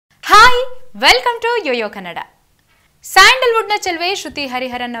Welcome to Yoyo Kannada. ಸ್ಯಾಂಡಲ್ವುಡ್ನ ಚೆಲುವೆ ಶ್ರುತಿ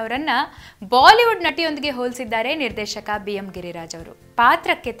ಹರಿಹರನ್ ಅವರನ್ನ Bollywood ನಟಿಯೊಂದಿಗೆ ಹೋಲಿಸಿದ್ದಾರೆ ನಿರ್ದೇಶಕ BM ಗಿರಿರಾಜ್ ಅವರು.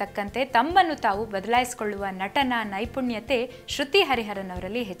 ಪಾತ್ರಕ್ಕೆ ತಕ್ಕಂತೆ ತಮ್ಮನ್ನು ತಾವು ಬದಲಾಯಿಸಿಕೊಳ್ಳುವ ನಟನ ನೈಪುಣ್ಯತೆ ಶ್ರುತಿ ಹರಿಹರನ್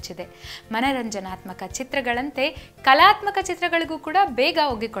ಅವರಲ್ಲಿ ಹೆಚ್ಚಿದೆ. ಮನರಂಜನಾತ್ಮಕ ಚಿತ್ರಗಳಂತೆ ಕಲಾತ್ಮಕ ಚಿತ್ರಗಳಿಗೂ ಕೂಡ ಬೇಗ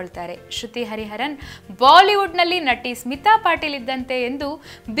ಒಗ್ಗಿಕೊಳ್ತಾರೆ. ಶ್ರುತಿ ಹರಿಹರನ್ ಬಾಲಿವುಡ್ನಲ್ಲಿ ನಟಿ ಸ್ಮಿತಾ ಪಾಟೀಲ್ ಇದ್ದಂತೆ ಎಂದು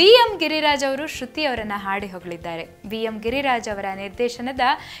BM ಗಿರಿರಾಜ್ ಅವರು ಶ್ರುತಿ ಅವರನ್ನ ಹಾಡಿ ಹೊಗಳಿದ್ದಾರೆ. BM ಗಿರಿರಾಜ್ ಅವರ ನಿರ್ದೇಶನದ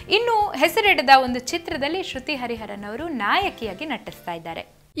ಇನ್ನು ಹೆಸರಿಡದ ಒಂದು ಚಿತ್ರದಲ್ಲಿ ಶ್ರುತಿ ಹರಿಹರನ್ ಅವರು ನಾಯಕಿಯಾಗಿ ನಟಿಸ್ತಾ ಇದ್ದಾರೆ.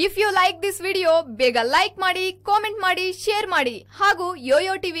 If you like this video ಬೇಗ ಲೈಕ್ ಮಾಡಿ, ಕಾಮೆಂಟ್ ಮಾಡಿ, ಶೇರ್ ಮಾಡಿ ಹಾಗೂ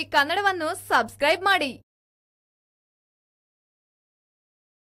ಯೋಯೋ ಟಿವಿ ಕನ್ನಡವನ್ನು ಸಬ್ಸ್ಕ್ರೈಬ್ ಮಾಡಿ.